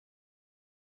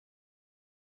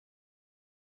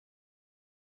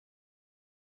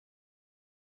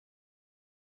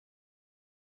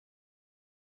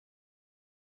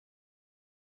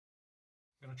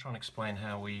going to try and explain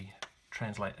how we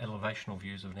translate elevational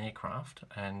views of an aircraft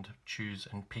and choose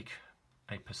and pick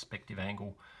a perspective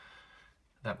angle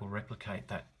that will replicate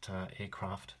that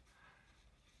aircraft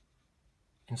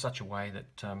in such a way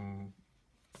that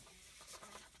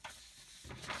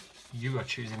you are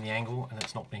choosing the angle and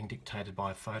it's not being dictated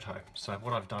by a photo. So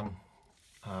what I've done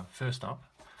first up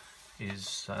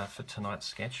is for tonight's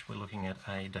sketch we're looking at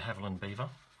a De-Havilland Beaver.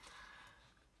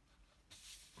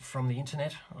 From the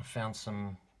internet I've found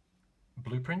some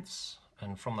blueprints,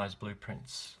 and from those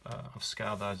blueprints I've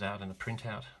scaled those out in a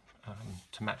printout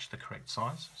to match the correct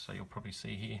size. So you'll probably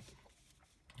see here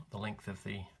the length of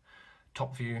the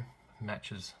top view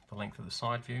matches the length of the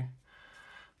side view.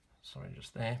 Sorry,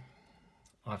 just there.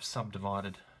 I've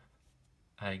subdivided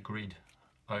a grid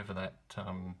over that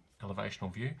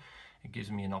elevational view. It gives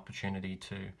me an opportunity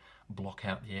to block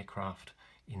out the aircraft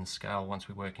in scale once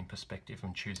we work in perspective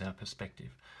and choose our perspective.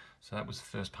 So that was the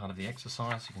first part of the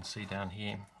exercise. You can see down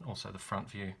here also the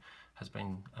front view has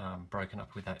been broken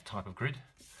up with that type of grid.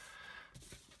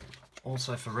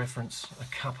 Also for reference, a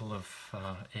couple of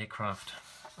aircraft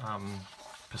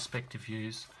perspective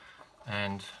views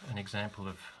and an example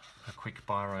of a quick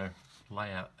biro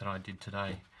layout that I did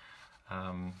today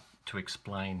to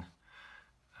explain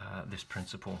this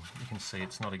principle. You can see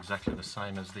it's not exactly the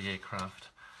same as the aircraft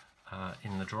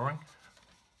in the drawing,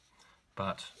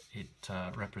 but it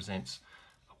represents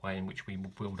a way in which we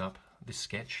will build up this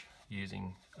sketch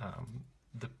using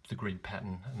the grid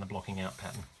pattern and the blocking out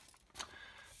pattern.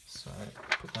 So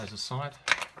put those aside.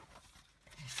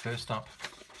 First up,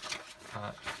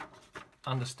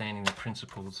 understanding the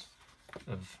principles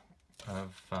of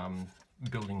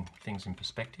building things in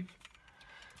perspective.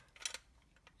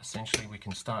 Essentially we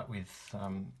can start with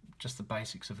just the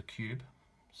basics of a cube.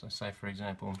 So say for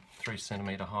example 3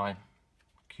 centimetre high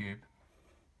cube,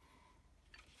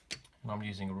 and I'm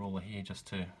using a ruler here just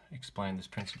to explain this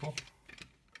principle.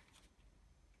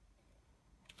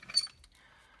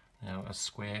 Now a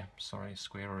square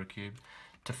or a cube,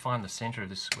 to find the centre of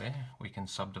this square we can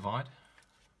subdivide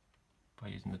by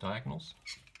using the diagonals.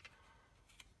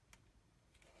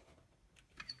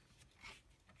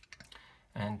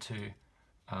 And to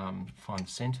find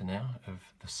the centre now of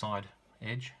the side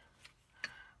edge,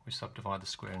 we subdivide the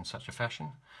square in such a fashion.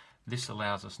 This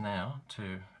allows us now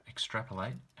to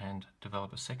extrapolate and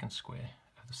develop a second square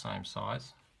of the same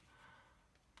size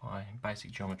by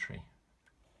basic geometry.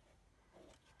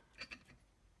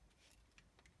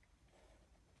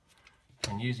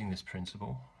 And using this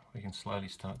principle we can slowly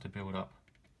start to build up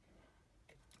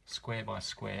square by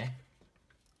square.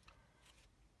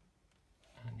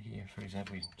 And here, for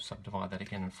example, we subdivide that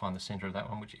again and find the centre of that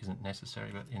one, which isn't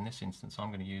necessary, but in this instance I'm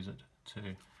going to use it to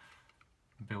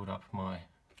build up my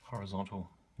horizontal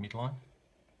midline.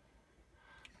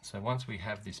 So once we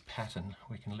have this pattern,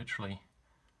 we can literally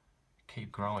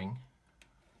keep growing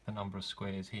the number of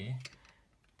squares here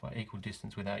by equal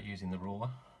distance without using the ruler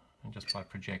and just by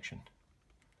projection.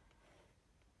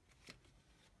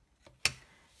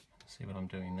 See what I'm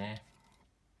doing there?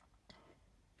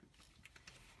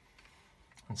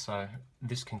 And so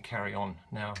this can carry on.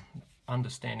 Now,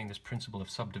 understanding this principle of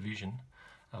subdivision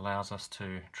allows us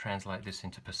to translate this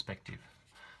into perspective.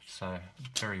 So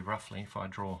very roughly, if I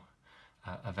draw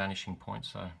a vanishing point,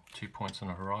 so 2 points on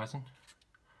a horizon,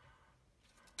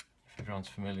 if everyone's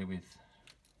familiar with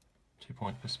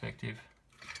 2-point perspective,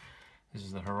 this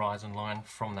is the horizon line.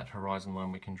 From that horizon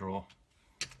line we can draw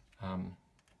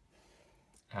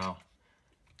our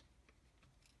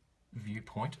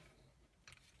viewpoint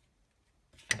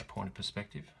and a point of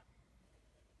perspective.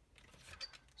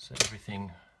 So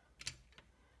everything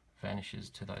vanishes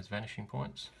to those vanishing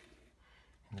points.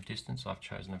 In the distance I've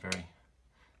chosen a very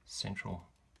central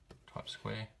type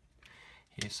square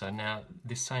here. So now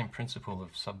this same principle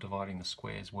of subdividing the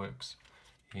squares works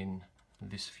in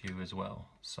this view as well.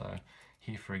 So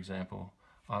here for example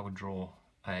I would draw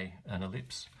an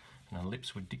ellipse. An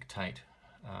ellipse would dictate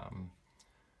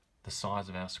the size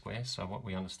of our square. So what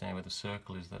we understand with a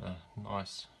circle is that a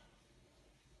nice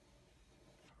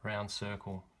round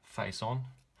circle face on.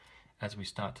 As we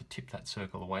start to tip that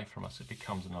circle away from us, it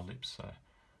becomes an ellipse. So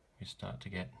we start to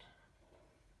get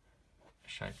a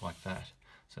shape like that.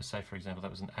 So say for example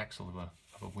that was an axle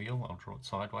of a wheel. I'll draw it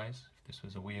sideways. If this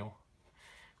was a wheel,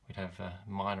 we'd have a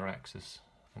minor axis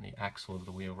and the axle of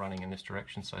the wheel running in this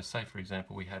direction. So say for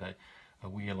example we had a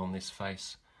wheel on this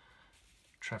face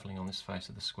travelling on this face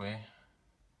of the square,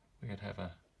 we would have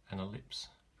an ellipse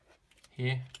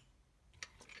here,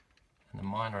 and the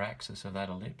minor axis of that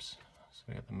ellipse, so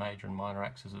we got the major and minor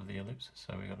axis of the ellipse,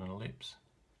 so we got an ellipse,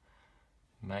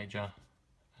 major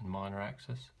and minor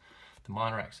axis. The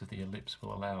minor axis of the ellipse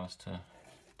will allow us to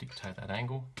dictate that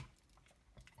angle.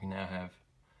 We now have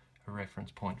a reference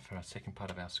point for our second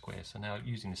part of our square. So now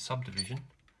using the subdivision,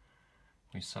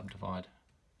 we subdivide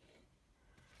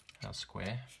our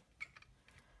square.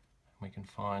 We can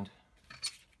find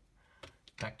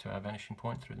back to our vanishing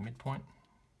point through the midpoint.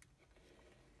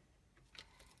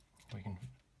 We can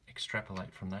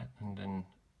extrapolate from that and then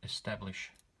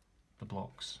establish the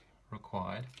blocks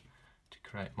required to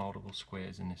create multiple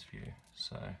squares in this view.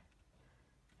 So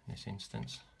in this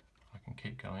instance, I can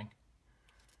keep going,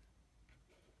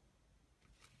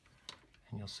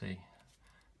 and you'll see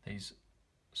these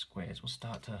squares will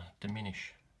start to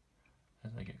diminish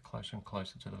as they get closer and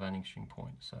closer to the vanishing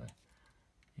point. So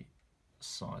the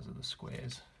size of the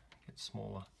squares gets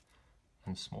smaller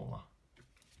and smaller.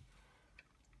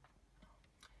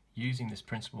 Using this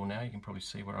principle now, you can probably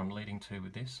see where I'm leading to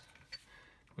with this.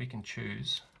 We can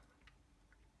choose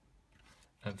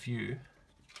a view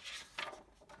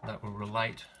that will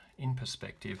relate in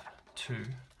perspective to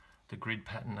the grid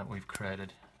pattern that we've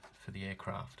created for the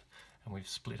aircraft, and we've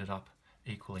split it up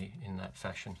equally in that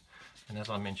fashion. And as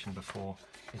I mentioned before,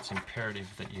 it's imperative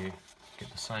that you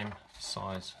get the same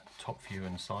size top view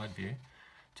and side view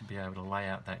to be able to lay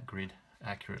out that grid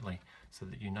accurately, so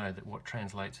that you know that what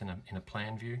translates in a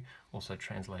plan view also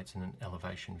translates in an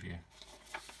elevation view.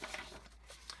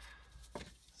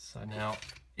 So now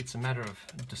it's a matter of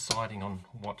deciding on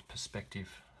what perspective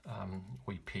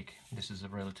we pick. This is a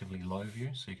relatively low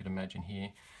view, so you could imagine here,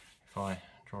 if I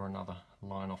draw another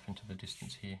line off into the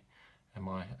distance here, and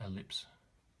my ellipse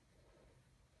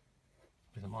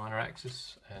with a minor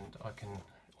axis, and I can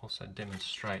also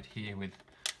demonstrate here with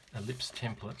ellipse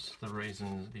templates. The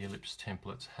reason the ellipse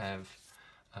templates have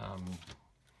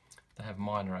they have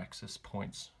minor axis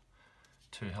points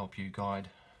to help you guide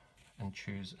and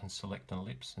choose and select an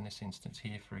ellipse. In this instance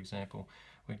here, for example,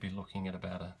 we'd be looking at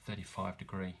about a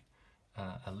 35-degree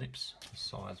ellipse. The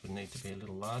size would need to be a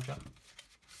little larger.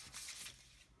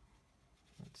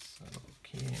 Let's have a look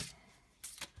here.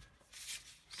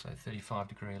 So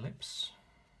 35-degree ellipse,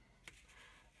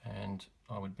 and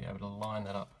I would be able to line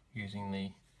that up using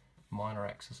the minor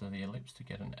axis of the ellipse to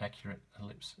get an accurate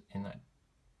ellipse in that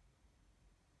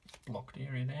blocked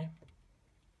area there.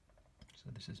 So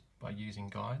this is by using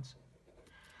guides.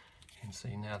 You can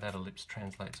see now that ellipse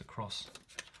translates across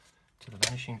to the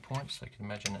vanishing point. So you can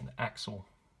imagine an axle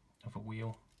of a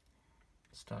wheel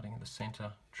starting at the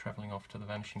center, traveling off to the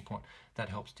vanishing point. That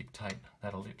helps dictate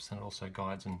that ellipse, and it also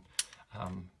guides and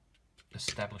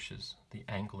establishes the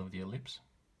angle of the ellipse.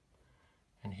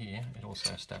 And here it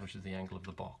also establishes the angle of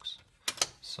the box.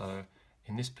 So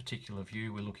in this particular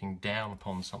view, we're looking down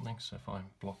upon something. So if I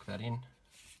block that in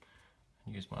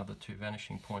and use my other two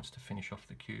vanishing points to finish off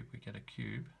the cube, we get a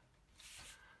cube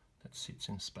that sits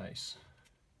in space.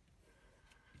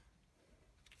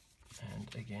 And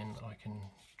again, I can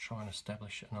try and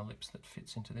establish an ellipse that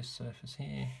fits into this surface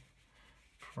here.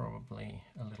 Probably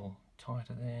a little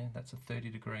tighter there. That's a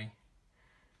 30-degree,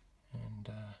 and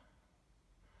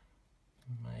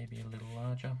maybe a little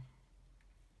larger.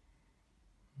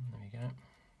 There we go.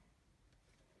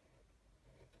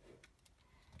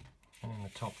 And in the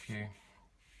top view,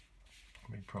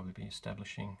 we'd probably be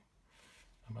establishing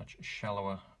a much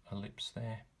shallower ellipse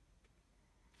there.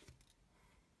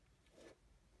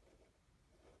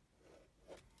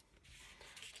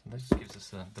 So this gives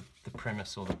us the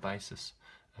premise or the basis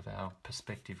of our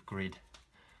perspective grid,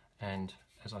 and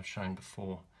as I've shown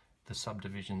before, the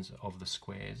subdivisions of the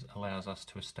squares allows us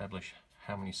to establish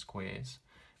how many squares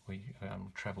we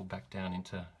travel back down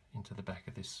into the back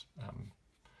of this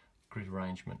grid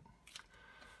arrangement.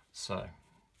 So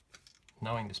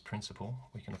knowing this principle,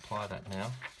 we can apply that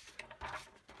now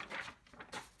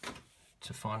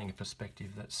to finding a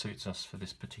perspective that suits us for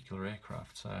this particular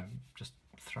aircraft. So just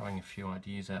throwing a few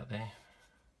ideas out there.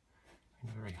 In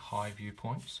a very high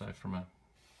viewpoint, so from the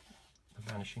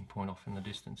vanishing point off in the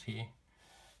distance here,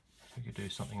 we could do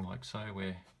something like so,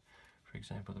 where, for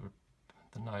example,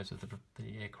 the nose of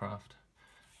the aircraft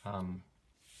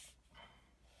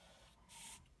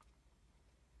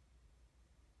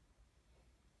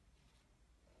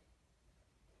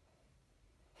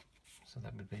so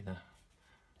that would be the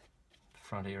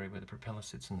front area where the propeller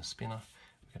sits and the spinner.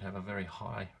 We could have a very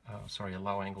high, a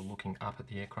low angle looking up at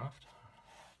the aircraft,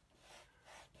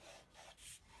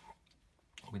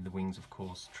 with the wings, of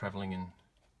course, travelling in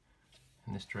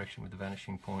this direction with the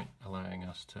vanishing point, allowing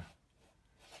us to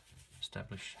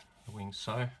establish the wings.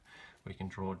 So we can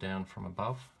draw down from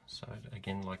above. So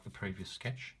again, like the previous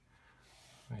sketch,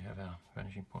 we have our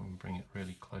vanishing point and bring it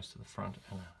really close to the front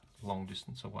and a long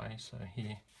distance away. So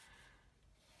here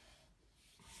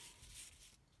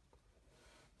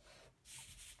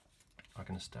I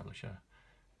can establish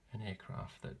an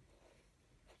aircraft that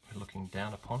we're looking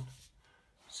down upon,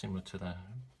 similar to the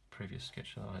previous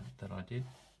sketch that I did.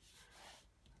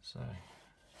 So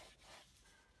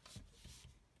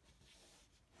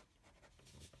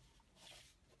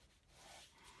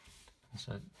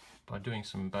by doing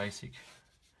some basic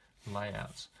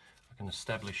layouts, I can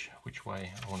establish which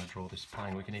way I want to draw this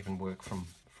plane. We can even work from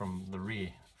the rear,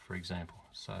 for example.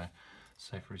 So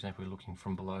say for example we're looking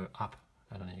from below up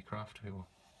at an aircraft, we will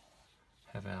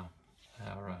have our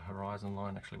horizon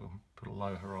line. Actually we'll put a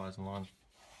low horizon line.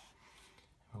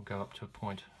 We'll go up to a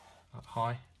point up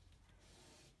high.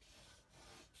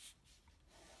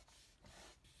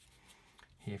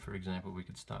 Here for example we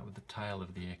could start with the tail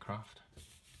of the aircraft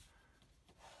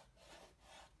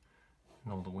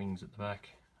and all the wings at the back.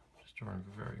 Just drawing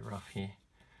very rough here,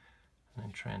 and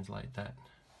then translate that.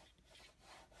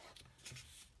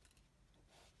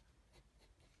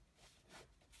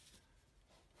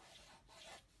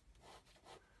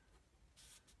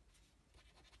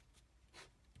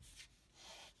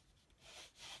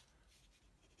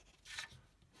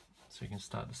 So you can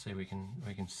start to see we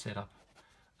can set up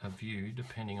a view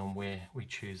depending on where we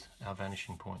choose our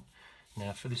vanishing point.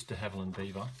 Now for this De-Havilland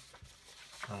Beaver,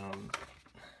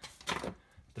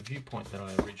 the viewpoint that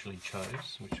I originally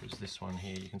chose, which was this one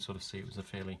here, you can sort of see it was a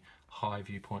fairly high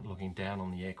viewpoint looking down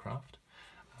on the aircraft.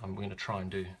 We're going to try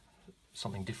and do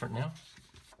something different now.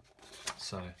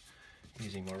 So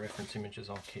using my reference images,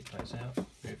 I'll keep those out,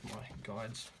 move my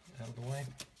guides out of the way.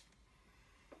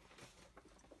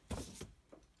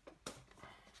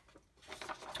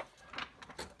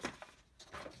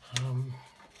 I'm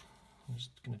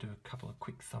just going to do a couple of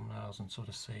quick thumbnails and sort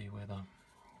of see whether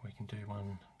we can do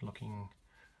one looking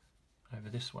over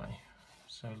this way.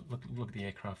 So look at the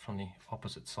aircraft from the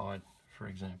opposite side, for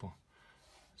example.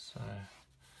 So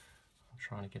I'm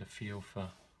trying to get a feel for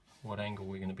what angle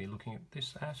we're going to be looking at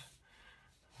this at.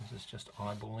 This is just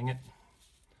eyeballing it.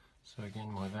 So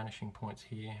again, my vanishing point's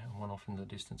here, and one off in the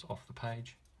distance off the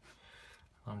page.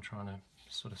 I'm trying to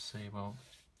sort of see, well,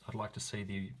 I'd like to see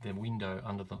the window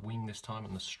under the wing this time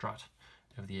and the strut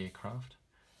of the aircraft.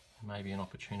 Maybe an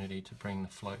opportunity to bring the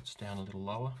floats down a little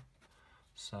lower.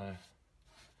 So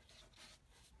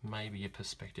maybe a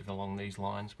perspective along these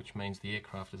lines, which means the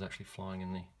aircraft is actually flying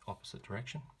in the opposite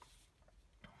direction.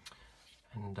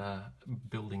 And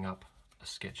building up a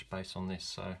sketch based on this.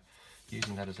 So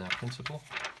using that as our principle,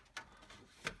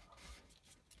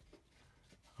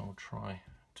 I'll try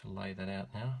to lay that out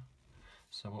now.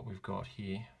 So what we've got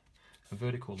here, a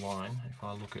vertical line. If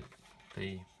I look at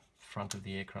the front of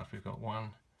the aircraft, we've got 1,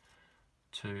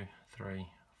 2, 3,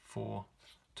 4,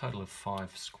 total of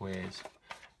 5 squares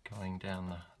going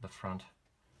down the front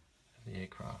of the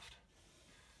aircraft.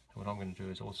 And what I'm going to do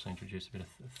is also introduce a bit of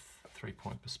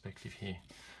three-point perspective here.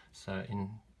 So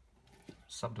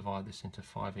subdivide this into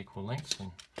 5 equal lengths,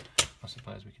 and I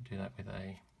suppose we could do that with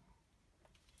a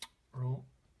rule.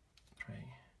 3,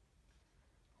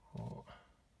 4,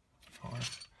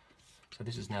 5. So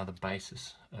this is now the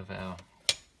basis of our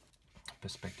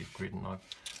perspective grid, and I've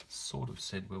sort of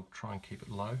said we'll try and keep it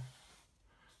low.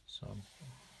 So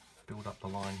build up the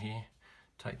line here,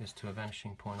 take this to a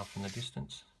vanishing point off in the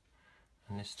distance,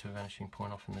 and this to a vanishing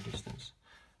point off in the distance,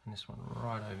 and this one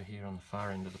right over here on the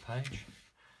far end of the page,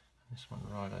 and this one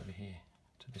right over here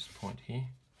to this point here.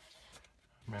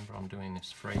 Remember, I'm doing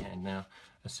this freehand. Now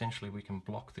essentially we can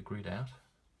block the grid out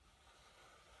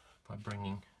by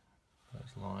bringing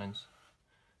those lines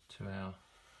to our,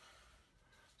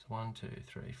 so 1, 2,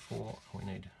 3, 4, we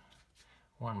need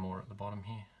one more at the bottom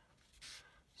here.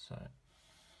 So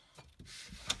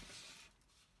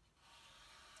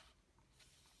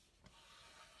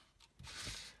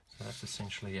that's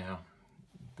essentially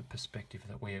the perspective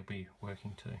that we'll be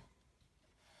working to.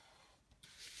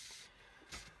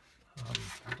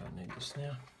 I don't need this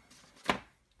now.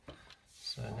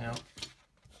 So now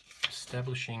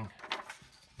establishing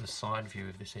the side view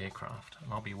of this aircraft,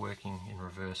 and I'll be working in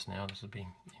reverse now. This will be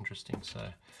interesting. So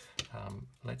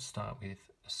let's start with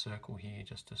a circle here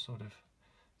just to sort of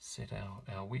set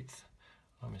our width.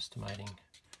 I'm estimating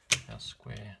our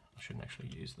square. I shouldn't actually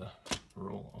use the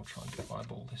rule. I'll try and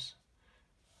eyeball this.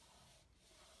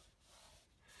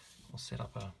 I'll set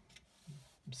up a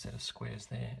set of squares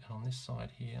there, and on this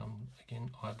side here I'm again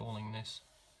eyeballing this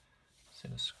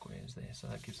set of squares there, so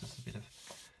that gives us a bit of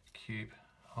cube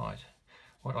height.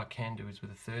 What I can do is with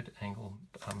a third angle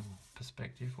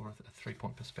perspective, or a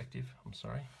 3-point perspective, I'm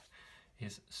sorry,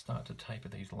 is start to taper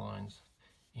these lines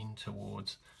in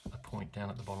towards a point down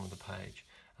at the bottom of the page,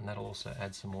 and that'll also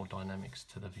add some more dynamics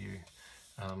to the view.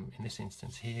 in this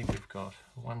instance here, we've got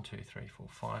 1, 2, 3, 4,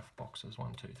 5 boxes,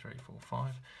 1, 2, 3, 4,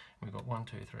 5. We've got 1,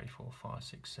 2, 3, 4, 5,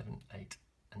 6, 7, 8,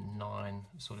 and 9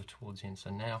 sort of towards the end. So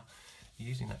now,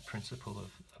 using that principle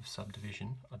of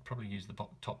subdivision, I'd probably use the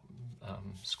top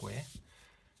square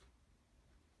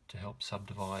to help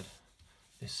subdivide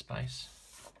this space.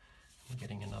 I'm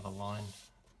getting another line,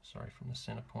 sorry, from the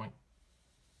center point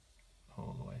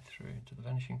all the way through to the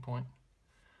vanishing point.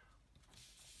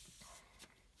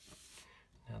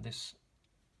 Now this,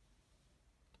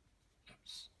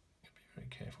 oops, gotta be very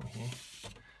careful here.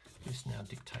 This now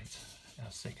dictates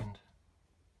our second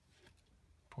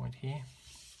point here.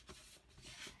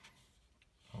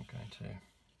 I'm going to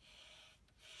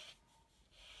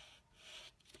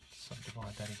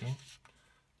subdivide that again.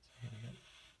 So here we go.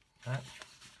 That.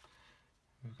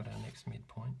 We've got our next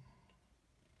midpoint.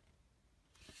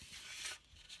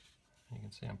 And you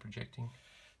can see I'm projecting,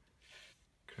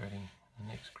 creating the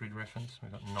next grid reference.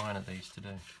 We've got 9 of these to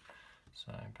do.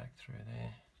 So back through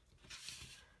there.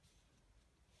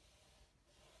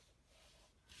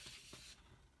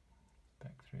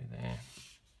 Back through there.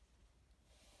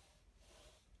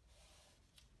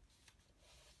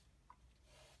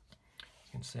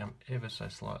 You can see I'm ever so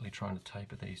slightly trying to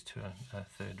taper these to a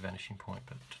third vanishing point,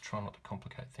 but to try not to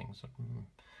complicate things,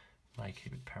 I may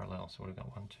keep it parallel. So we've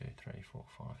got 1, 2, 3, 4,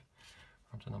 5.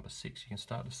 On to number 6, you can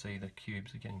start to see the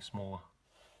cubes are getting smaller.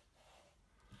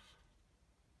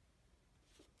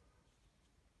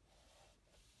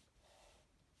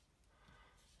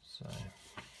 So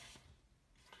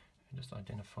just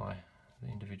identify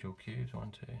the individual cubes,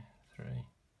 1, 2, 3,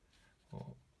 4,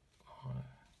 5.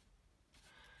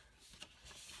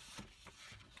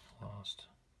 Last.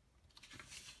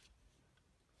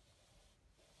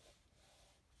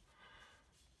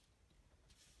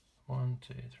 One,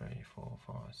 2, 3, 4,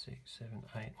 5, 6, 7,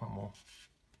 8. One more.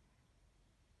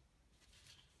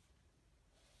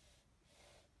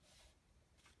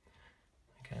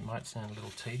 Okay, it might sound a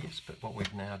little tedious, but what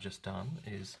we've now just done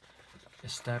is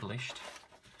established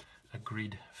a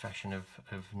grid fashion of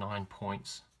 9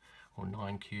 points or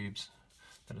 9 cubes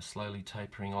that are slowly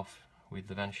tapering off with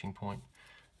the vanishing point.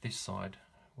 This side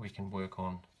we can work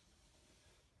on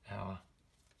our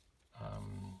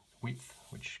width,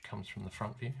 which comes from the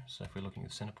front view. So if we're looking at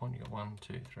the center point, you've got 1,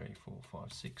 2, 3, 4,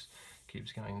 5, 6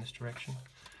 cubes going in this direction.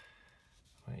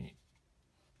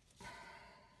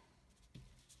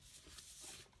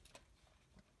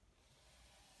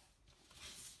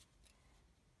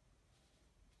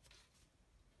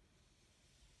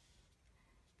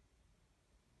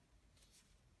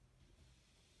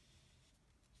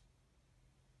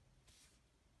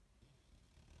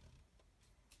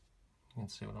 You can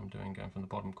see what I'm doing, going from the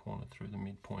bottom corner through the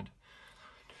midpoint.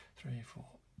 3, 4.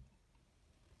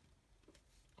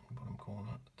 Bottom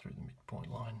corner through the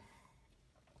midpoint line.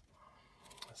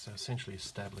 So essentially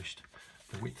established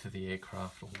the width of the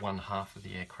aircraft, or 1/2 of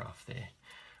the aircraft there.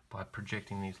 By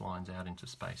projecting these lines out into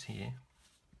space here,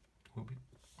 we'll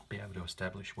be able to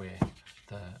establish where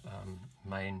the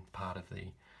main part of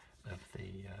the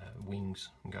wings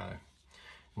go.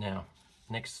 Now,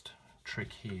 next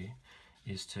trick here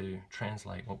is to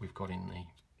translate what we've got in the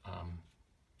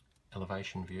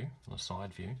elevation view, the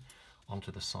side view,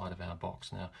 onto the side of our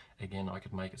box. Now, again, I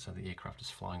could make it so the aircraft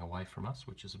is flying away from us,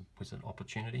 which is an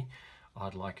opportunity.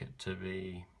 I'd like it to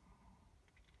be,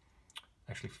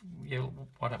 actually, yeah,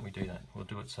 why don't we do that? We'll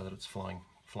do it so that it's flying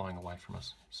away from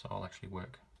us. So I'll actually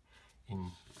work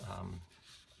in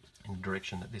the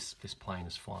direction that this plane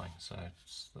is flying, so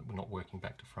that we're not working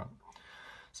back to front.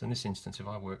 So in this instance, if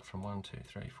I work from 1, 2,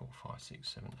 3, 4, 5, 6,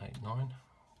 7, 8, 9,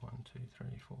 1, 2,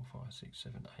 3, 4, 5, 6,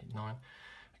 7, 8, 9.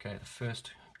 Okay, the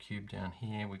first cube down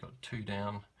here, we've got 2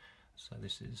 down, so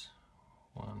this is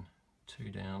 1,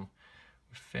 2 down.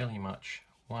 We're fairly much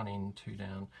 1 in, 2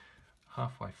 down.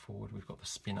 Halfway forward, we've got the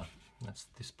spinner. That's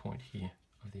this point here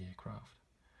of the aircraft.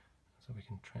 So we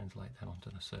can translate that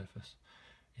onto the surface.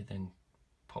 It then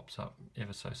pops up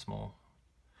ever so small.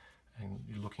 And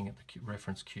you're looking at the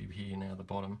reference cube here now, the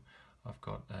bottom. I've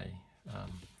got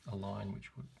a line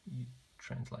which would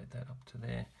translate that up to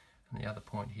there, and the other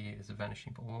point here is a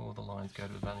vanishing point. All the lines go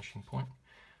to the vanishing point.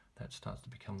 That starts to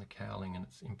become the cowling, and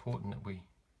it's important that we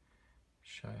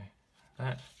show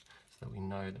that so that we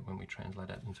know that when we translate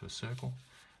that into a circle,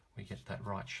 we get that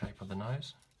right shape of the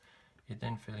nose. It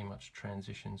then fairly much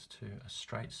transitions to a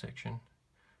straight section.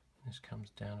 This comes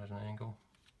down at an angle.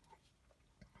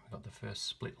 Got the first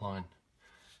split line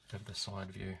of the side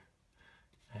view,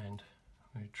 and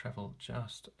we travel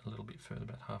just a little bit further,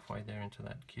 about halfway there into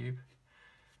that cube,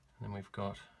 and then we've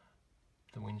got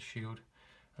the windshield,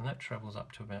 and that travels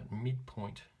up to about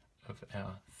midpoint of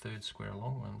our third square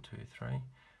along, 1, 2, 3,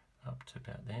 up to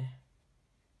about there.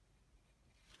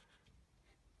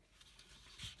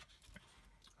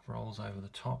 Rolls over the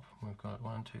top. We've got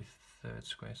 1, 2, third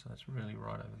square, so that's really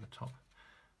right over the top.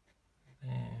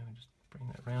 There, we just bring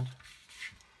that round.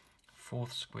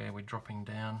 Fourth square, we're dropping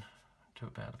down to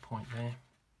about a point there.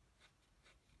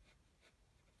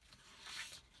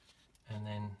 And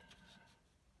then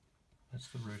that's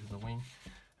the root of the wing.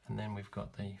 And then we've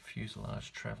got the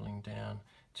fuselage travelling down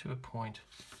to a point,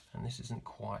 and this isn't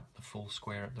quite the full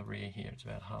square at the rear here, it's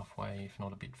about halfway, if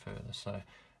not a bit further. So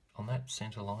on that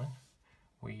centre line,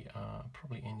 we are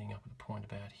probably ending up at a point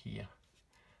about here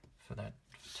for that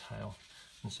tail.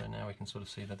 And so now we can sort of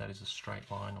see that that is a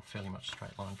straight line, or fairly much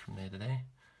straight line from there to there.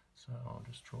 So I'll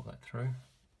just draw that through.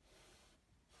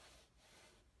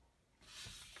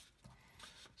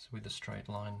 So with a straight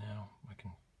line now, I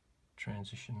can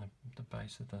transition the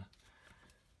base of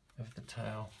the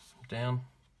tail down,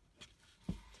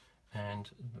 and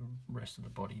the rest of the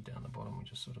body down the bottom, we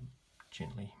just sort of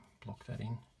gently block that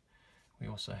in. We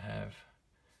also have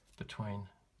between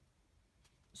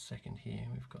second here,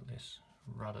 we've got this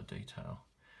rudder detail,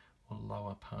 or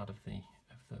lower part of the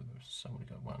so we've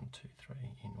got 1, 2, 3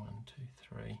 in, 1, 2,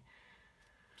 3.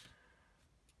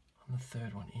 On the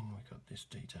third one in, we've got this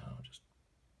detail just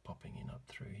popping in up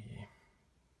through here.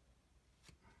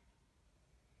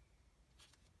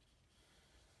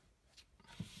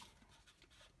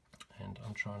 And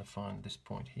I'm trying to find this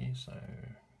point here, so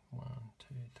 1,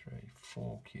 2, 3,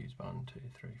 4 cubes, 1, 2,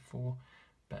 3, 4,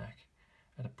 back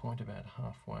at a point about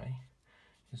halfway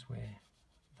is where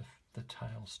the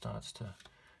tail starts to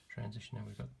transition. Now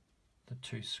we've got the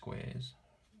two squares,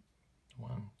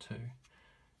 1, 2,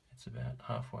 it's about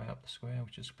halfway up the square,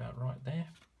 which is about right there.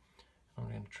 I'm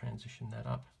going to transition that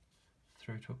up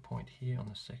through to a point here on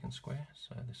the second square,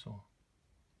 so this will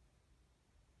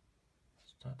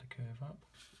start to curve up.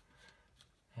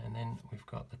 And then we've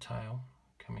got the tail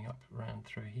coming up around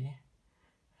through here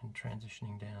and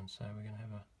transitioning down, so we're going to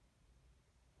have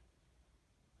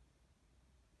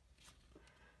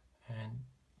and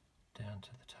down to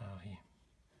the tail here.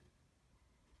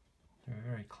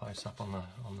 We're very close up on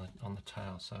the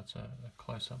tail, so it's a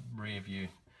close-up rear view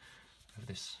of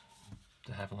this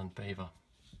De-Havilland Beaver.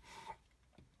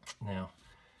 Now,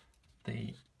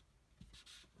 the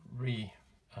rear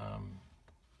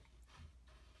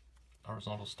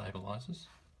horizontal stabilizers,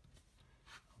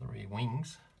 the rear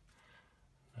wings,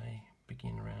 they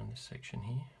begin around this section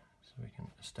here, so we can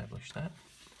establish that.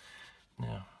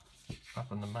 Now,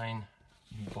 up in the main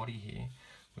body here,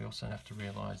 we also have to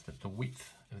realise that the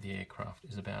width of the aircraft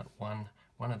is about one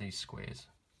of these squares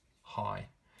high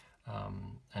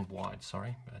and wide,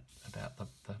 sorry, but about the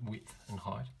width and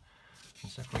height.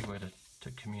 And so if we were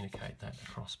to communicate that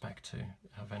across back to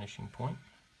our vanishing point,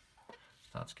 it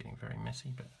starts getting very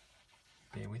messy, but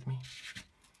bear with me.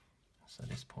 So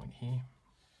this point here,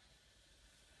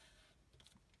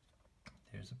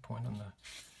 there's a point on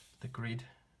the grid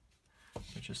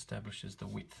which establishes the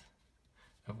width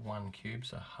of 1 cube,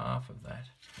 so half of that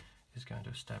is going to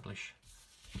establish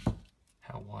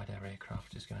how wide our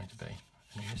aircraft is going to be.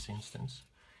 And in this instance,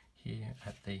 here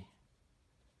at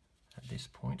this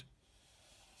point,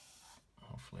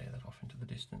 I'll flare that off into the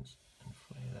distance and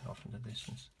flare that off into the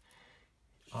distance.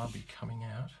 I'll be coming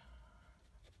out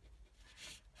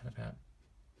at about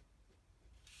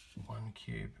 1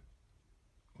 cube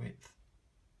width.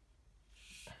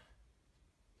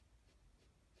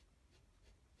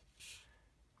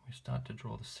 We start to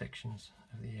draw the sections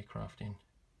of the aircraft in.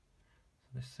 So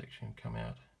this section will come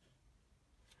out.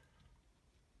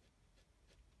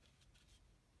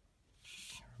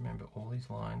 Remember, all these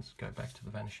lines go back to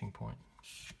the vanishing point.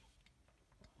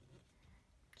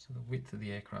 So the width of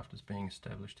the aircraft is being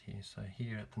established here. So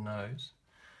here at the nose,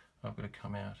 I've got to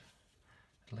come out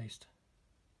at least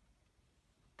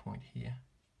a point here.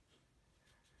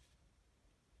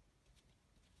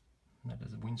 And that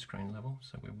is the windscreen level,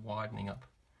 so we're widening up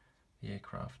the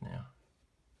aircraft now.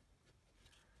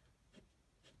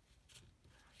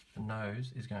 The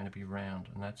nose is going to be round,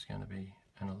 and that's going to be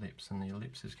an ellipse, and the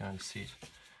ellipse is going to sit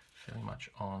fairly much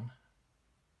on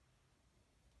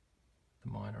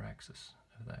the minor axis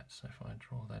of that. So if I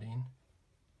draw that in,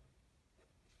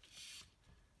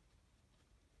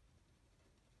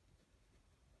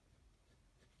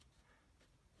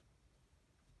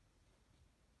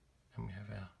 and we have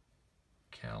our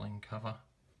cowling cover,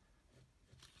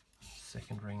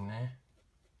 second ring there,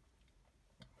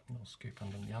 and I'll scoop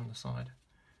under the underside,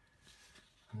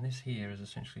 and this here is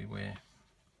essentially where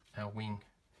our wing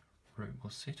root will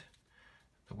sit,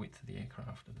 the width of the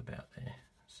aircraft is about there.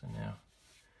 So now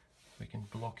we can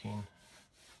block in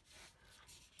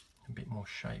a bit more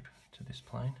shape to this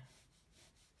plane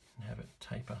and have it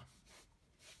taper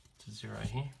to 0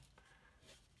 here.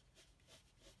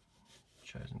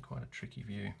 Chosen quite a tricky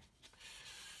view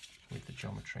with the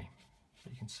geometry,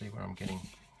 but you can see where I'm getting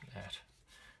at.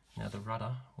 Now the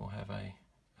rudder will have a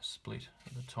split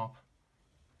at the top,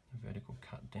 a vertical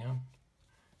cut down,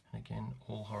 and again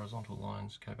all horizontal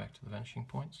lines go back to the vanishing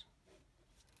points.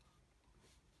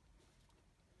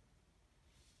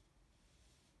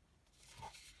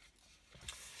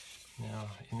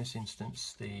 Now in this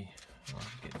instance, I'll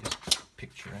get this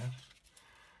picture out.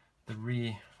 The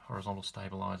rear horizontal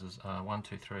stabilizers are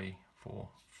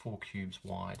 4 cubes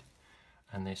wide,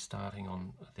 and they're starting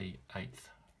on the 8th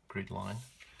grid line,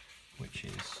 which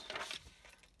is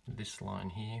this line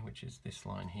here, which is this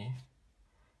line here.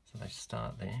 So they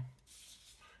start there.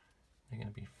 They're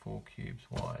going to be 4 cubes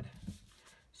wide.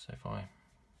 So if I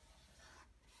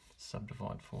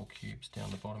subdivide 4 cubes down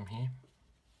the bottom here,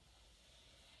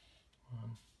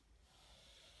 1,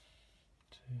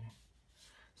 2,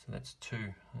 so that's 2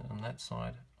 on that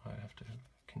side. I have to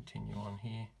continue on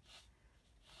here.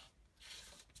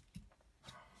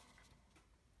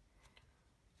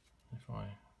 If I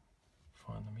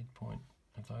find the midpoint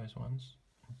of those ones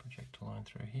and project a line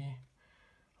through here,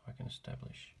 I can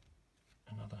establish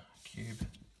another cube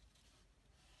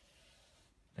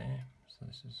there. So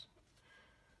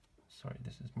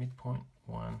this is midpoint,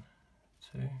 1,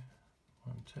 2,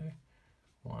 1, 2,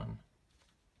 1,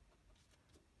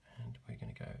 and we're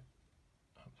going to go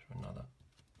up through another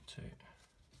 2.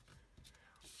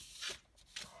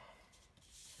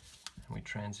 And we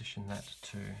transition that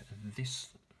to this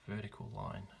vertical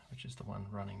line, which is the one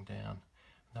running down.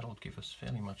 That'll give us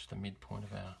fairly much the midpoint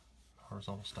of our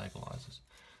horizontal stabilizers.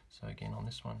 So again, on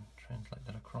this one, translate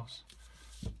that across.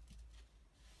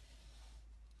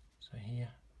 So here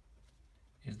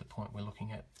is the point we're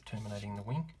looking at terminating the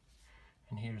wing,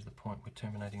 and here is the point we're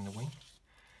terminating the wing.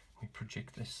 We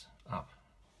project this up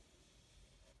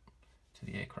to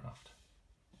the aircraft.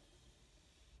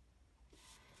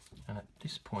 And at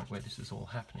this point where this is all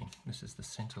happening, this is the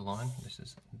center line, this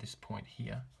is this point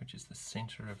here, which is the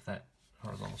center of that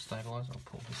horizontal stabilizer. I'll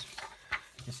pull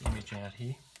this image out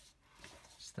here.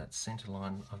 It's that center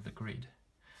line of the grid.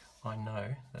 I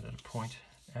know that at a point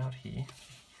out here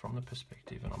from the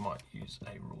perspective, and I might use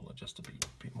a ruler just to be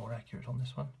a bit more accurate on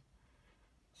this one.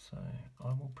 So I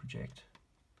will project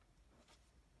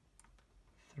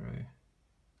through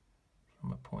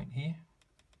from a point here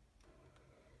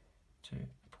to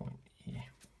a point here.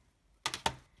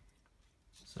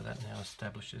 So that now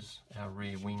establishes our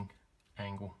rear wing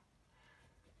angle.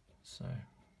 So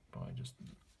by just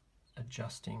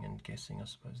adjusting and guessing, I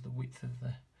suppose, the width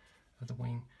of the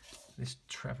wing, this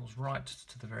travels right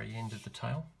to the very end of the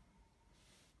tail,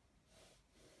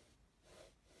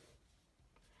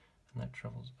 and that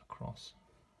travels across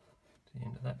to the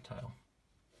end of that tail,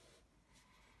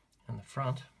 and the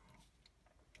front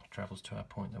travels to our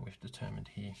point that we've determined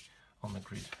here on the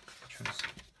grid, which was,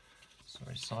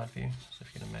 sorry, side view. So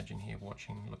if you can imagine here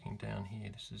watching, looking down here,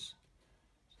 this is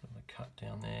sort of the cut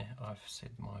down there. I've said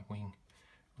my wing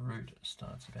root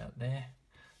starts about there,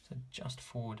 so just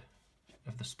forward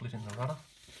of the split in the rudder,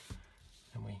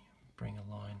 and we bring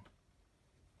a line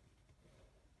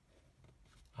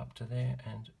up to there,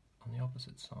 and on the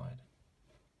opposite side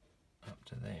up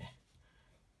to there.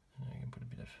 And you can put a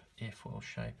bit of airfoil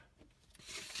shape.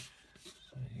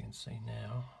 So you can see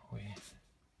now we're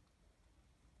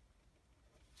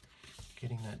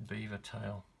getting that beaver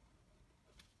tail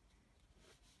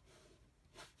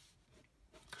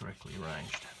correctly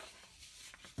arranged.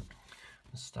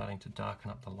 I'm starting to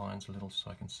darken up the lines a little so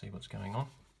I can see what's going on.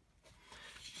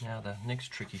 Now the next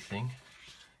tricky thing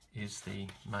is the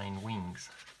main wings,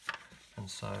 and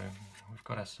so we've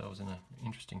got ourselves in an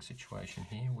interesting situation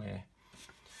here where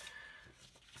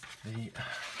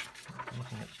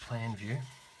looking at the plan view,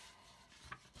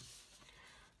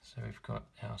 so we've got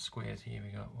our squares here. We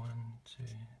got 1, 2,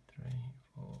 3,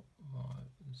 4, 5,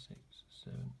 6,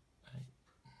 7, 8,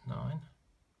 9.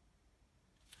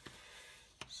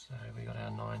 So we got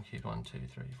our 9 cubed, 1, 2,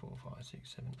 3, 4, 5,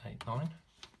 6, 7, 8, 9.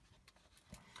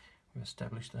 We've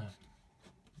established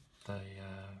the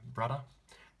rudder,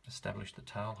 established the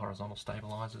tail horizontal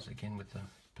stabilizers, again with the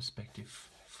perspective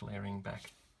flaring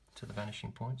back to the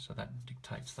vanishing point, so that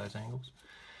dictates those angles.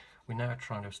 We're now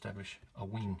trying to establish a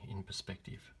wing in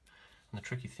perspective, and the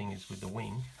tricky thing is with the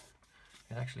wing,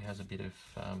 it actually has a bit of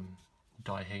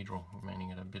dihedral,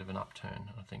 meaning at a bit of an upturn.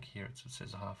 I think here it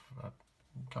says a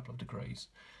couple of degrees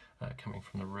coming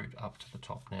from the root up to the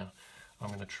top. Now I'm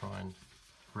going to try and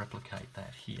replicate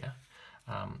that here.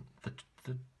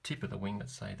 The tip of the wing,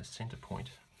 let's say the center point,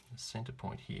 center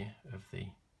point here of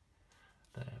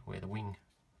where the wing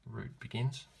root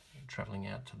begins, traveling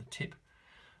out to the tip.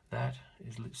 That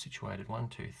is situated 1,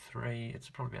 2, 3. It's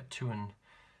probably about 2 and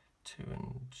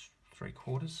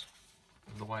 3/4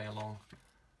 of the way along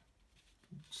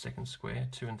second square.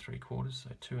 2 and 3/4. So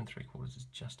 2 and 3/4 is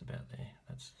just about there.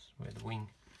 That's where the wing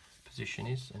position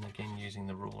is. And again, using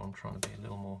the ruler, I'm trying to be a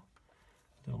little more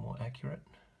accurate.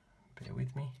 Bear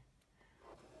with me.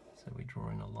 So we draw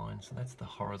in a line. So that's the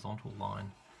horizontal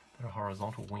line that a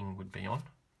horizontal wing would be on.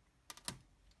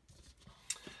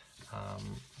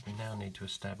 We now need to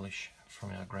establish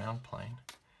from our ground plane.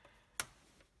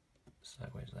 So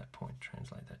where's that point?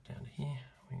 Translate that down to here.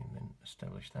 We can then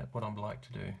establish that. What I'd like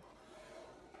to do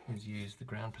is use the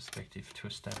ground perspective to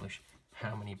establish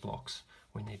how many blocks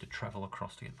we need to travel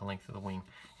across to get the length of the wing.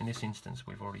 In this instance,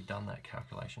 we've already done that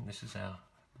calculation. This is our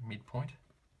midpoint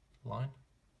line.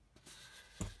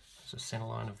 It's the center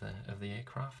line of the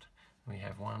aircraft. We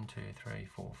have 1, 2, 3,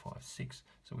 4, 5, 6.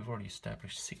 So we've already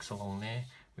established 6 along there.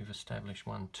 We've established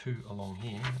 1, 2 along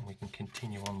here, and we can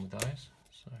continue on with those.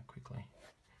 So quickly,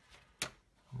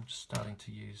 I'm just starting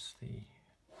to use the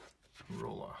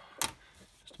ruler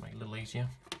just to make it a little easier.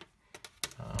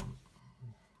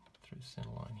 Through the center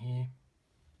line here.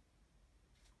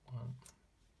 1.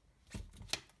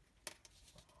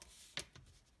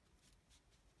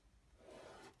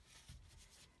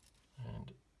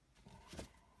 And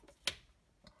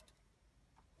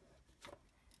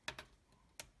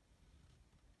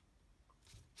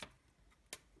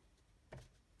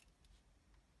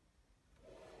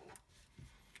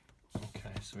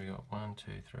so we got 1,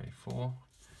 2, 3, 4,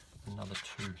 another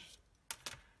 2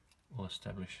 will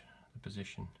establish the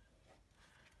position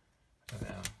of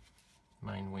our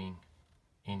main wing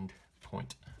end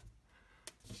point.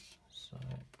 So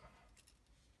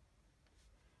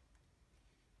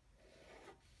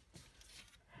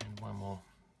and one more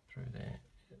through there,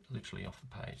 literally off the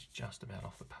page, just about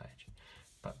off the page.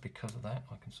 But because of that,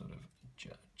 I can sort of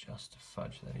just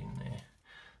fudge that in there.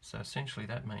 So essentially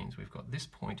that means we've got this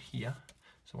point here.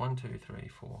 So 1, 2, 3,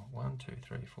 4, 1, 2,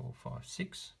 3, 4, 5,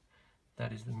 6.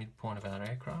 That is the midpoint of our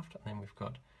aircraft. And then we've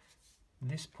got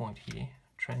this point here.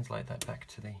 Translate that back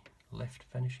to the left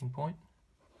vanishing point.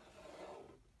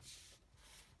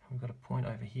 And we've got a point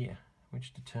over here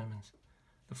which determines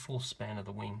the full span of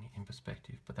the wing in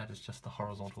perspective, but that is just the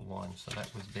horizontal line. So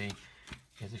that would be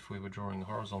as if we were drawing a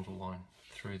horizontal line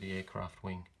through the aircraft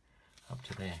wing up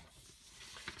to there.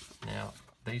 Now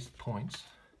these points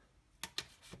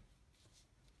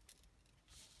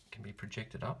can be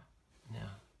projected up now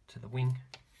to the wing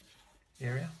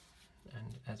area,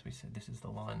 and as we said, this is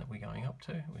the line that we're going up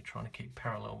to. We're trying to keep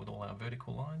parallel with all our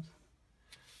vertical lines.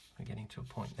 We're getting to a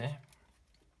point there.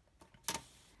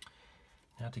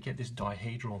 Now to get this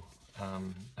dihedral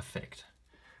effect,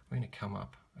 we're going to come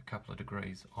up a couple of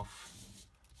degrees off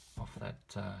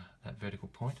that vertical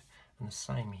point, and the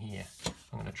same here.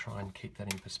 I'm going to try and keep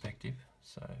that in perspective.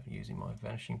 So using my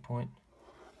vanishing point,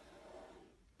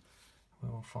 we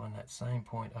will find that same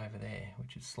point over there,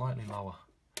 which is slightly lower.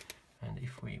 And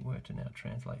if we were to now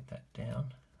translate that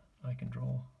down, I can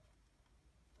draw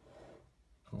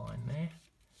a line there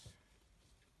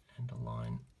and a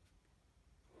line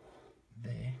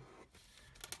there,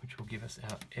 which will give us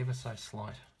our ever so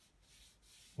slight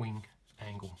wing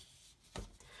angle.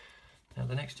 Now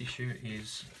the next issue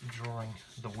is drawing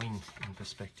the wing in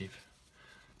perspective.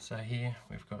 So here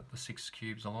we've got the 6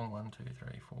 cubes along, 1, 2,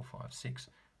 3, 4, 5, 6.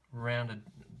 Rounded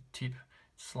tip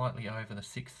slightly over the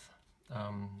 6th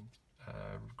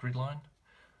grid line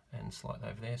and slightly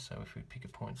over there. So if we pick a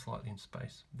point slightly in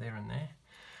space there and there,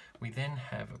 we then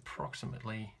have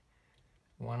approximately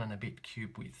 1 and a bit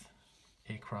cube width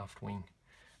aircraft wing,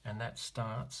 and that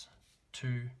starts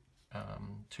 2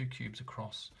 cubes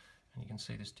across, and you can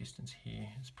see this distance here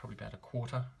is probably about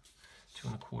 1/4, 2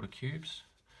 1/4 cubes.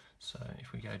 So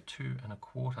if we go 2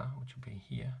 1/4, which will be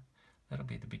here, that'll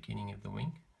be the beginning of the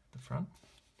wing, the front.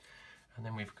 And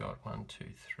then we've got 1,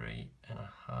 2, 3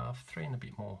 1/2, 3 and a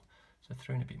bit more. So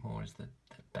 3 and a bit more is the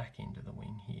back end of the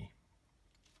wing here.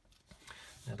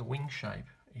 Now the wing shape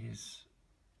is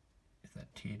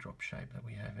that teardrop shape that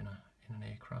we have in an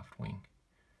aircraft wing.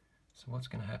 So what's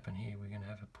going to happen here, we're going to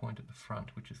have a point at the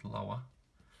front which is lower,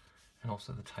 and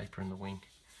also the taper in the wing.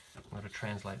 I'm going to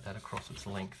translate that across its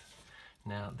length.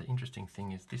 Now the interesting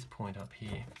thing is this point up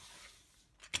here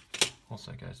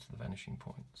also goes to the vanishing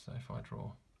point. So if I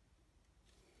draw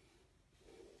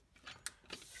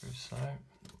through so,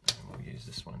 and we'll use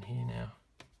this one here now,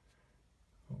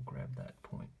 we'll grab that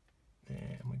point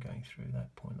there, and we're going through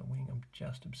that point of the wing. I'm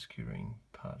just obscuring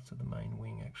parts of the main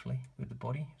wing actually with the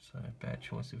body, so bad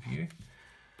choice of view.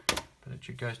 but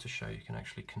it goes to show you can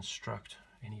actually construct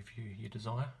any view you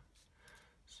desire.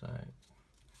 So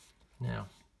now,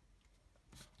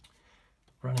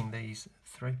 running these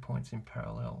 3 points in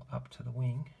parallel up to the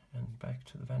wing and back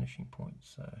to the vanishing point.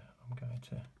 So I'm going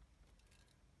to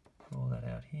draw that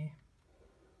out here,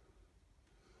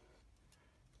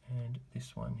 and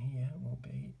this one here will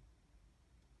be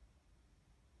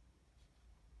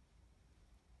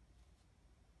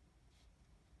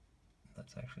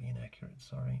that's actually inaccurate,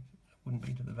 sorry. It wouldn't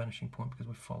be to the vanishing point because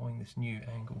we're following this new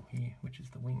angle here, which is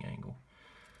the wing angle.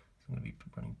 So I'm going to be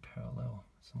running parallel,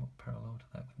 somewhat parallel to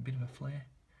that with a bit of a flare,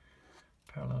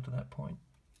 parallel to that point,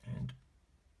 and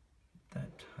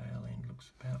that tail end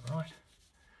looks about right.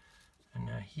 And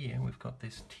now here we've got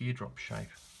this teardrop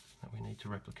shape that we need to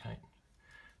replicate.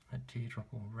 That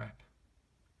teardrop will wrap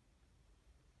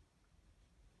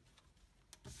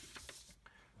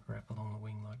along the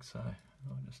wing like so.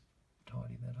 I'll just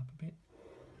tidy that up a bit.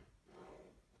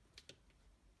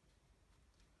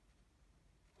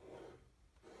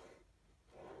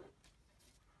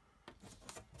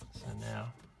 So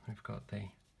now we've got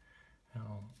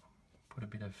I'll put a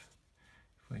bit of,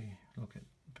 if we look at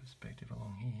perspective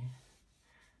along here,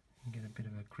 you can get a bit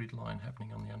of a grid line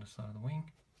happening on the underside of the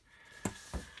wing.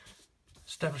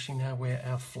 Establishing now where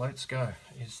our floats go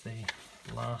is the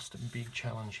last big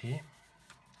challenge here.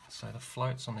 So the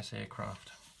floats on this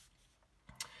aircraft,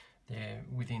 they're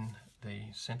within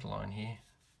the centre line here,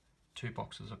 2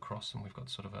 boxes across, and we've got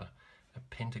sort of a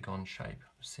pentagon shape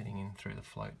sitting in through the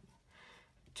float.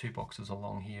 2 boxes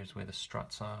along here is where the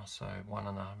struts are, so one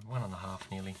and a half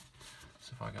nearly.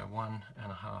 So if I go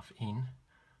 1.5 in,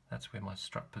 that's where my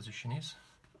strut position is.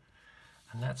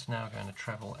 And that's now going to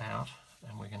travel out,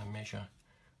 and we're going to measure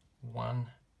 1.5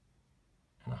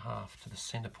 to the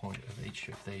centre point of each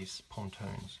of these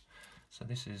pontoons. So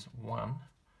this is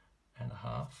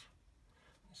 1.5,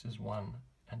 this is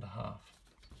 1.5.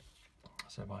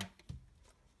 So by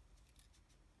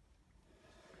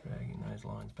dragging those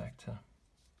lines back to,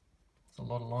 it's a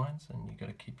lot of lines and you've got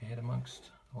to keep your head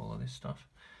amongst all of this stuff.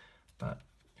 But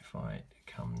if I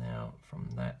come now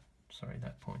from that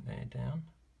point there down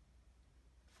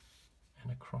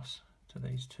and across to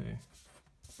these two, I'm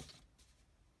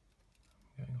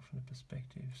going off into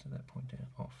perspective, so that point down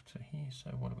off to here. So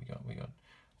what do we got? We got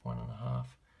 1.5.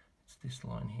 It's this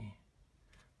line here.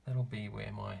 That'll be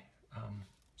where my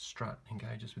strut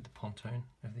engages with the pontoon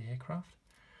of the aircraft.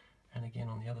 And again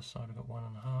on the other side we've got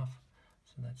 1.5.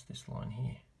 So that's this line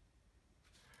here.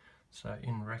 So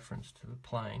in reference to the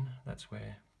plane, that's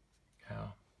where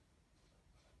our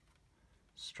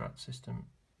strut system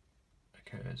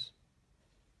occurs.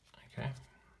 Okay.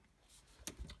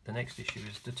 The next issue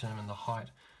is determine the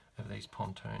height of these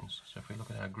pontoons. So if we look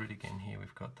at our grid again here,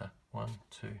 we've got the 1,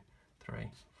 2,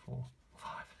 3, 4,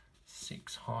 5,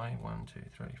 6 high, 1, 2,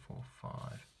 3, 4,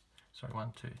 5. Sorry,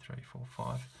 1, 2, 3, 4,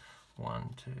 5.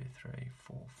 1, 2, 3,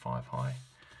 4, 5 high.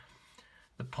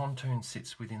 The pontoon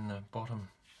sits within the bottom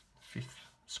 5th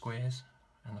squares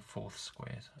and the 4th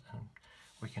squares, and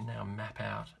we can now map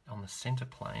out on the centre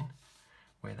plane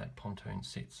where that pontoon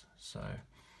sits. So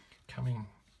coming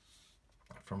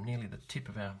from nearly the tip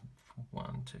of our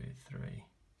 1, 2, 3,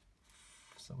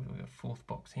 so we've got 4th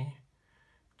box here,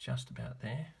 just about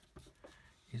there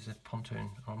is a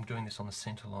pontoon. I'm doing this on the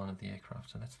centre line of the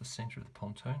aircraft, so that's the centre of the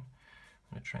pontoon.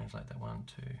 I'm going to translate that 1,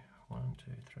 2,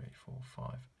 3, 4,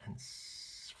 5, and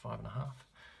 5.5.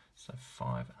 So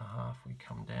 5.5, we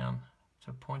come down to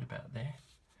a point about there.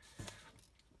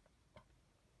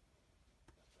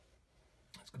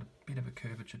 It's got a bit of a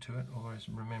curvature to it, always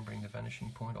remembering the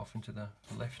vanishing point off into the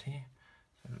left here.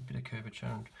 So a bit of curvature,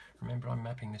 and remember I'm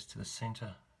mapping this to the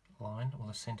centre line or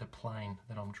the centre plane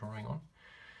that I'm drawing on.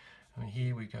 And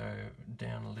here we go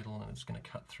down a little and it's going to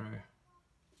cut through.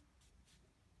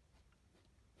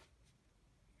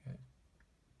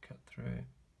 Cut through the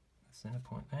centre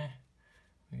point there.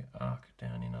 We arc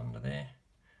down in under there.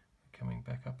 We're coming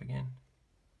back up again.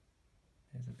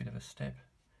 There's a bit of a step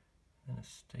and a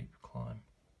steep climb.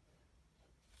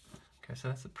 Okay, so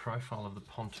that's the profile of the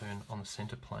pontoon on the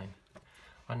centre plane.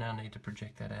 I now need to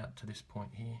project that out to this point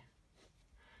here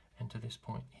and to this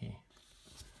point here.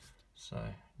 So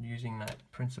using that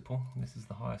principle, this is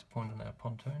the highest point on our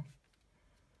pontoon,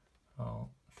 I'll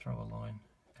throw a line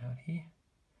out here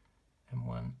and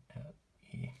one out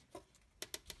here.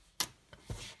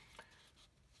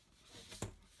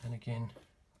 And again,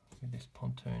 with this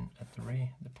pontoon at the rear,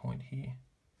 the point here,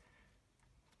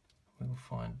 we will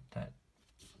find that,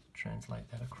 translate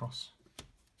that across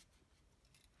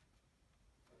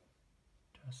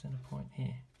to our centre point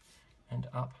here and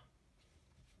up.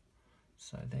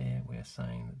 So there we're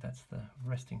saying that that's the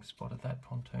resting spot of that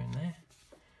pontoon there.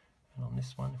 And on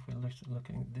this one, if we're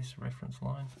looking at this reference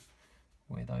line,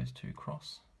 where those two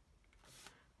cross,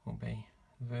 will be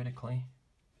vertically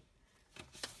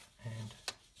and,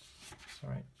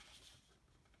 sorry,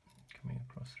 coming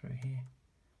across through here,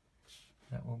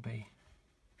 that will be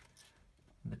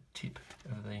the tip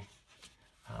of the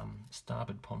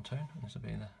starboard pontoon, and this will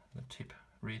be the tip,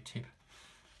 rear tip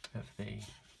of the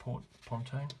port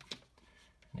pontoon.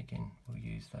 And again, we'll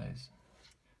use those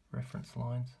reference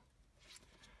lines.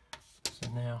 So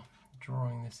now,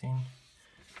 drawing this in,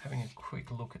 having a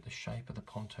quick look at the shape of the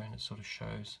pontoon, it sort of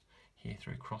shows here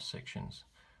through cross sections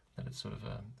that it's sort of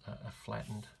a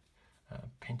flattened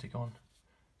pentagon.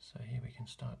 So here we can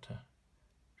start to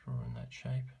draw in that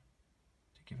shape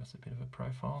to give us a bit of a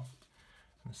profile,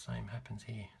 and the same happens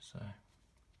here. So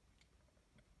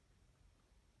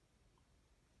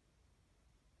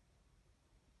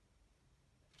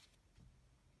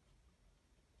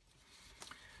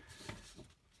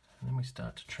and then we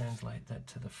start to translate that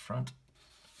to the front.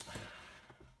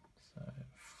 So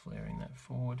flaring that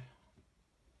forward.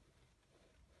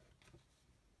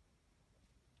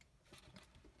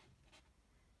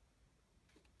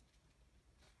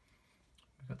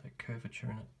 We've got that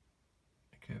curvature in it.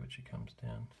 The curvature comes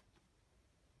down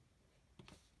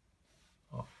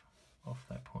off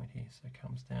that point here, so it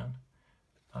comes down,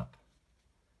 up,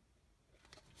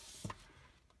 a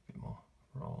bit more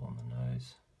roll on the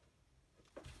nose.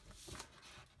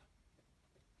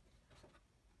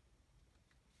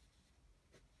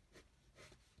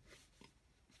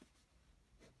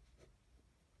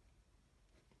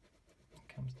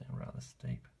 It comes down rather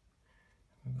steep.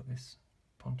 We've got this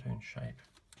pontoon shape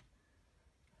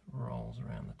that rolls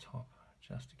around the top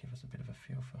just to give us a bit of a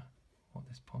feel for what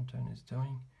this pontoon is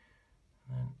doing.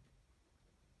 And then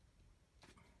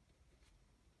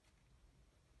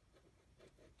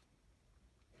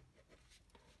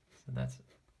so that's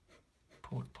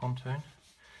port pontoon.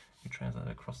 We translate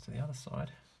it across to the other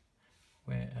side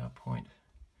where our point,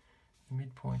 the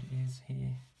midpoint is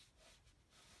here,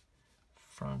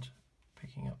 front,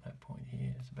 picking up that point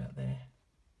here is about there.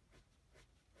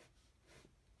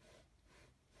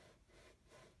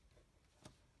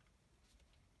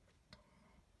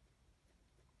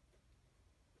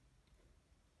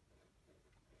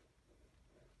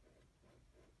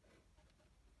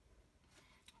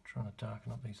 Trying to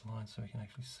darken up these lines so we can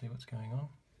actually see what's going on.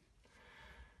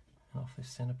 And off this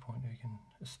center point we can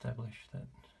establish that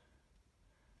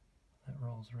that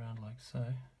rolls around like so.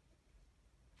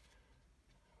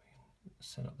 We can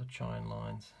set up the chine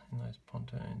lines in those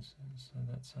pontoons, so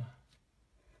that's a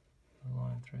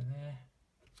line through there.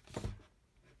 Get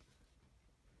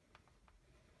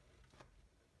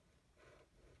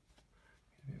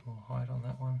a bit more height on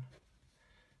that one.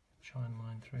 Chine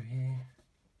line through here.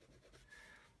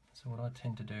 So what I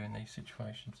tend to do in these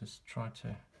situations is try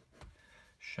to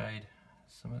shade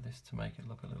some of this to make it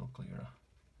look a little clearer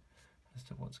as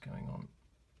to what's going on.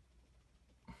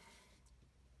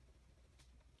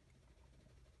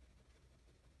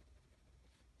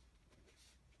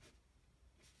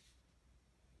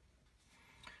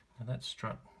 Now that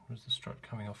strut was the strut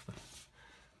coming off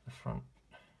the front.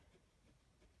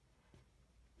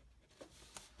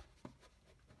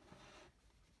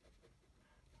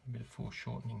 A bit of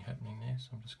foreshortening happening there, so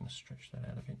I'm just going to stretch that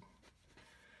out a bit.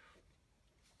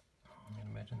 And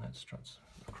imagine that struts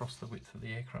across the width of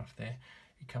the aircraft there.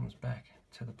 It comes back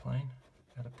to the plane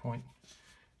at a point,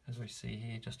 as we see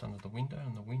here, just under the window,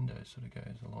 and the window sort of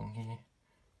goes along here,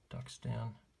 ducks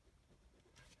down.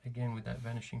 Again, with that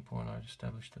vanishing point, I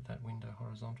established that that window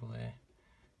horizontal there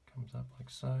comes up like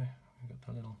so. We've got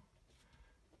the little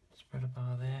spreader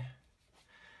bar there.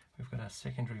 We've got our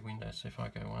secondary window, so if I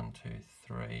go 1, 2,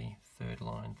 3, third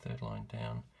line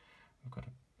down, we've got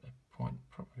a point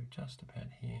probably just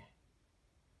about here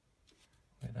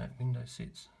where that window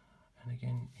sits, and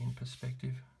again in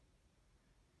perspective.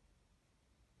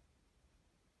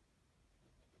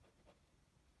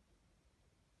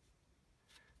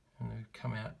 And we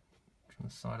come out from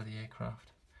the side of the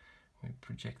aircraft, we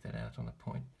project that out on a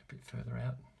point a bit further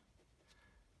out,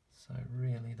 so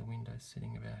really the window's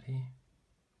sitting about here.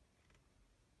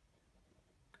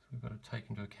 We've got to take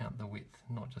into account the width,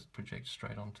 not just project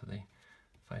straight onto the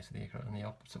face of the aircraft, and the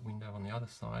opposite window on the other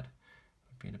side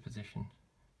would be in a position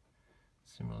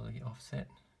similarly offset.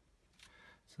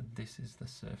 So this is the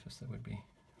surface that we'd be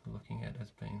looking at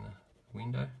as being the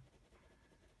window.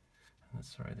 And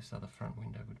sorry, this other front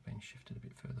window would have been shifted a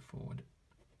bit further forward.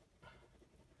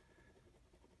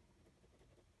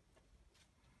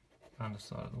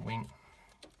 Underside of the wing.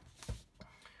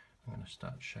 I'm going to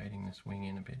start shading this wing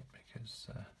in a bit because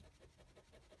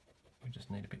we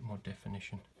need a bit more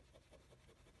definition.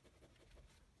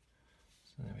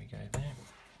 So there we go there.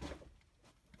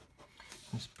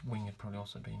 This wing had probably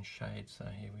also been shade, so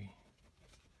here we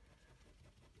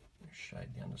shade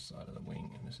the underside of the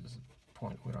wing, and this is the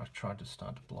point where I tried to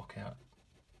start to block out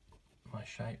my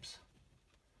shapes.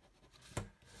 A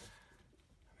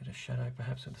bit of shadow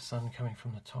perhaps with the sun coming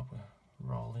from the top, we'll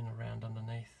roll in around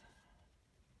underneath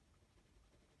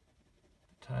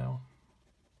the tail.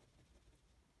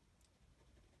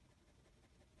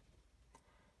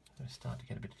 So we start to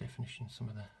get a bit of definition, some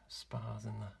of the spars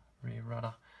in the rear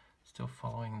rudder, still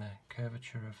following the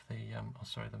curvature of the,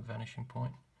 the vanishing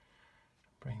point.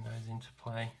 Bring those into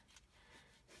play.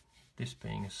 This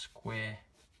being a square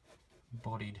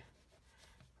bodied,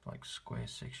 like square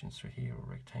sections through here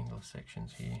or rectangular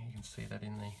sections here. You can see that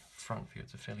in the front view,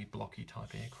 it's a fairly blocky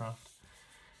type aircraft.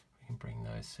 We can bring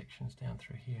those sections down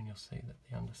through here and you'll see that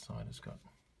the underside has got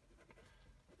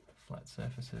flat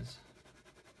surfaces.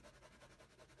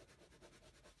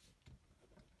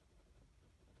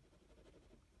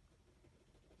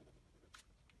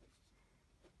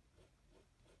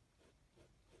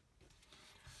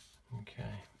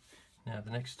 Okay, now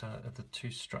the next are the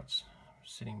two struts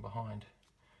sitting behind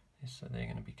this, so they're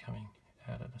going to be coming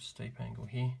out at a steep angle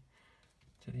here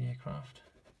to the aircraft.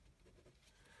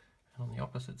 And on the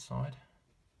opposite side,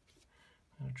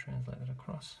 I'm going to translate that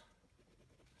across.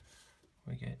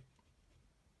 We get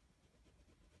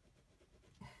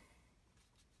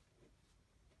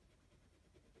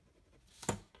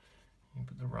you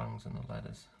put the rungs and the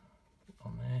ladders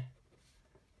on there.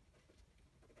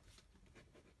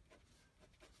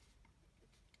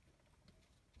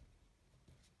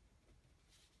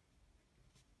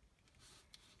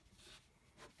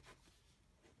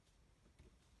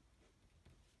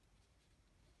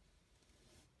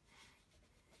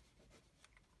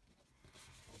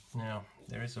 Now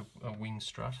there is a wing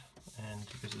strut, and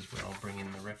this is where I'll bring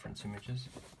in the reference images.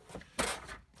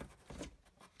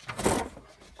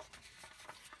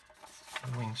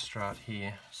 The wing strut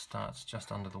here starts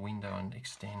just under the window and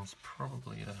extends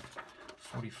probably at a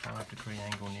 45-degree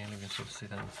angle nearly. You can sort of see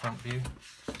that in the front view.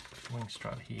 The wing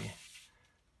strut here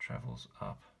travels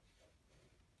up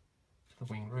to the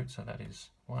wing root, so that is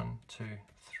 1, 2,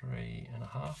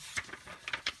 3.5.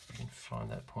 You can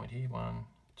find that point here, 1,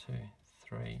 2,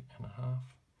 3.5,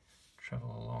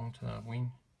 travel along to the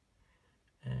wing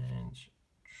and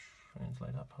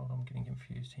translate up. Hold on, I'm getting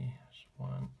confused here. It's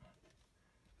 1,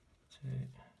 2,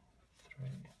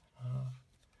 3.5.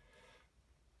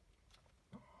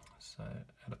 So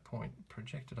at a point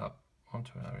projected up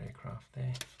onto our aircraft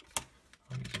there,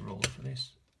 I'll use a ruler for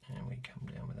this, and we come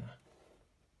down with a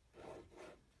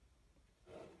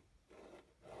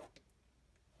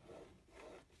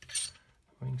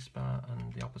wing spar,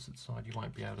 and the opposite side you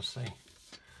won't be able to see.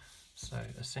 So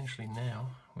essentially now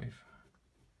we've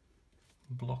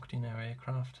blocked in our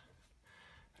aircraft.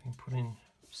 We can put in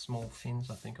small fins.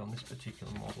 I think on this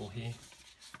particular model here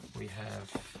we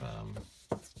have I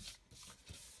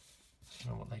don't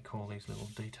know what they call these little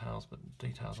details, but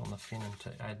details on the fin, and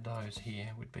to add those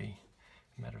here would be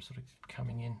a matter of sort of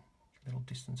coming in a little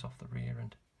distance off the rear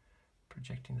and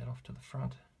projecting that off to the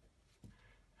front,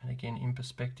 and again in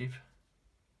perspective.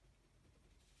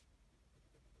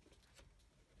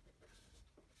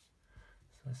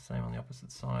 So same on the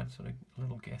opposite side, sort of a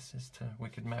little guess as to, we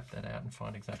could map that out and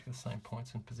find exactly the same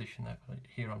points and position that, but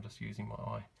here I'm just using my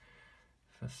eye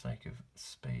for the sake of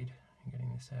speed and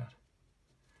getting this out.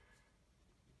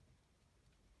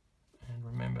 And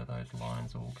remember, those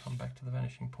lines all come back to the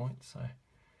vanishing point, so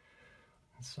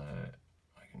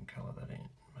I can colour that in,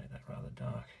 make that rather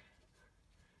dark.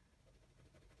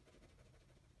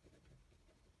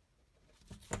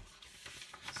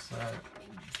 So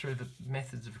through the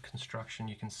methods of construction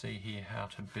you can see here how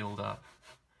to build up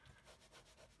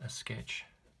a sketch.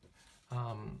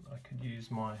 I could use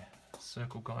my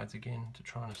circle guides again to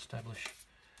try and establish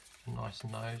a nice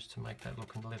nose to make that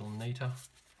look a little neater.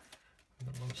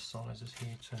 We've got a lot of sizes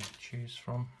here to choose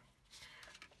from.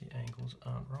 The angles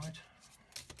aren't right.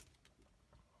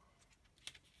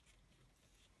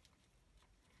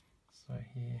 So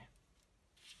here,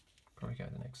 probably go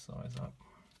the next size up.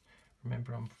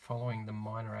 Remember, I'm following the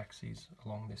minor axes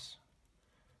along this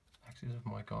axis of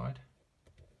my guide,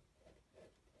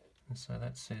 and so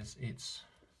that says it's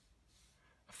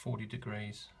a 40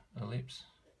 degrees ellipse.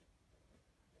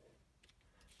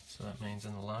 So that means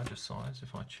in the larger size,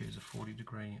 if I choose a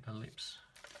 40-degree ellipse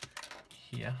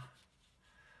here,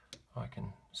 I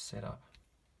can set up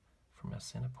from our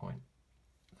center point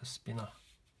the spinner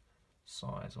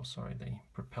size, or sorry, the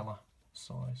propeller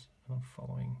size, and I'm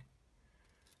following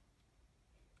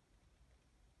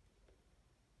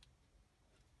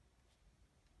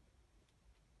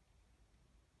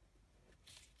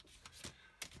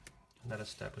that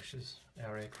establishes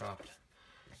our aircraft.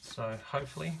 So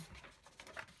hopefully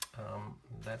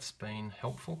that's been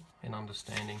helpful in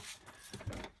understanding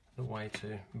the way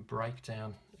to break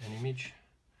down an image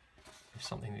of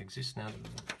something that exists. Now,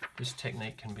 this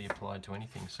technique can be applied to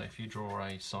anything. So if you draw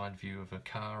a side view of a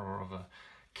car or of a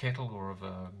kettle or of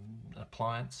an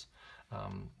appliance,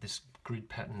 this grid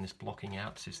pattern, this blocking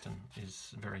out system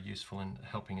is very useful in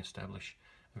helping establish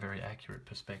a very accurate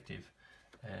perspective.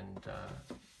 And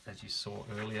as you saw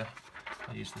earlier,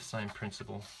 I used the same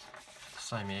principle, the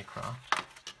same aircraft,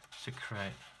 to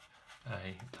create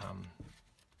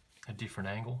a different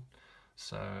angle.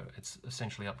 So it's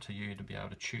essentially up to you to be able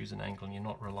to choose an angle, and you're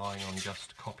not relying on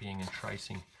just copying and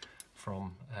tracing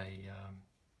from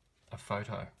a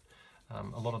photo.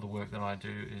 A lot of the work that I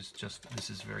do is just,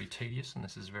 this is very tedious and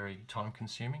this is very time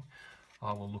consuming.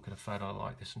 I will look at a photo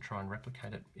like this and try and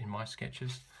replicate it in my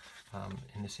sketches.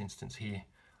 In this instance here,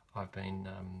 I've been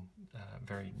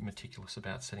very meticulous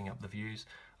about setting up the views.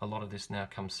 A lot of this now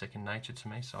comes second nature to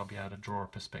me, so I'll be able to draw a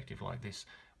perspective like this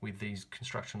with these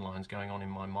construction lines going on in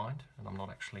my mind, and I'm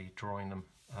not actually drawing them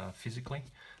physically.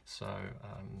 So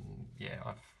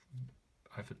yeah,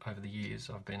 over the years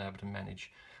I've been able to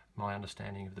manage my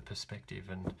understanding of the perspective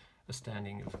and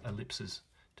understanding of ellipses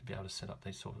to be able to set up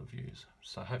these sort of views.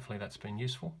 So hopefully that's been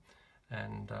useful,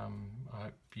 and I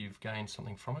hope you've gained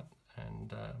something from it,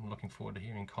 and I'm looking forward to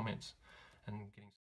hearing comments and getting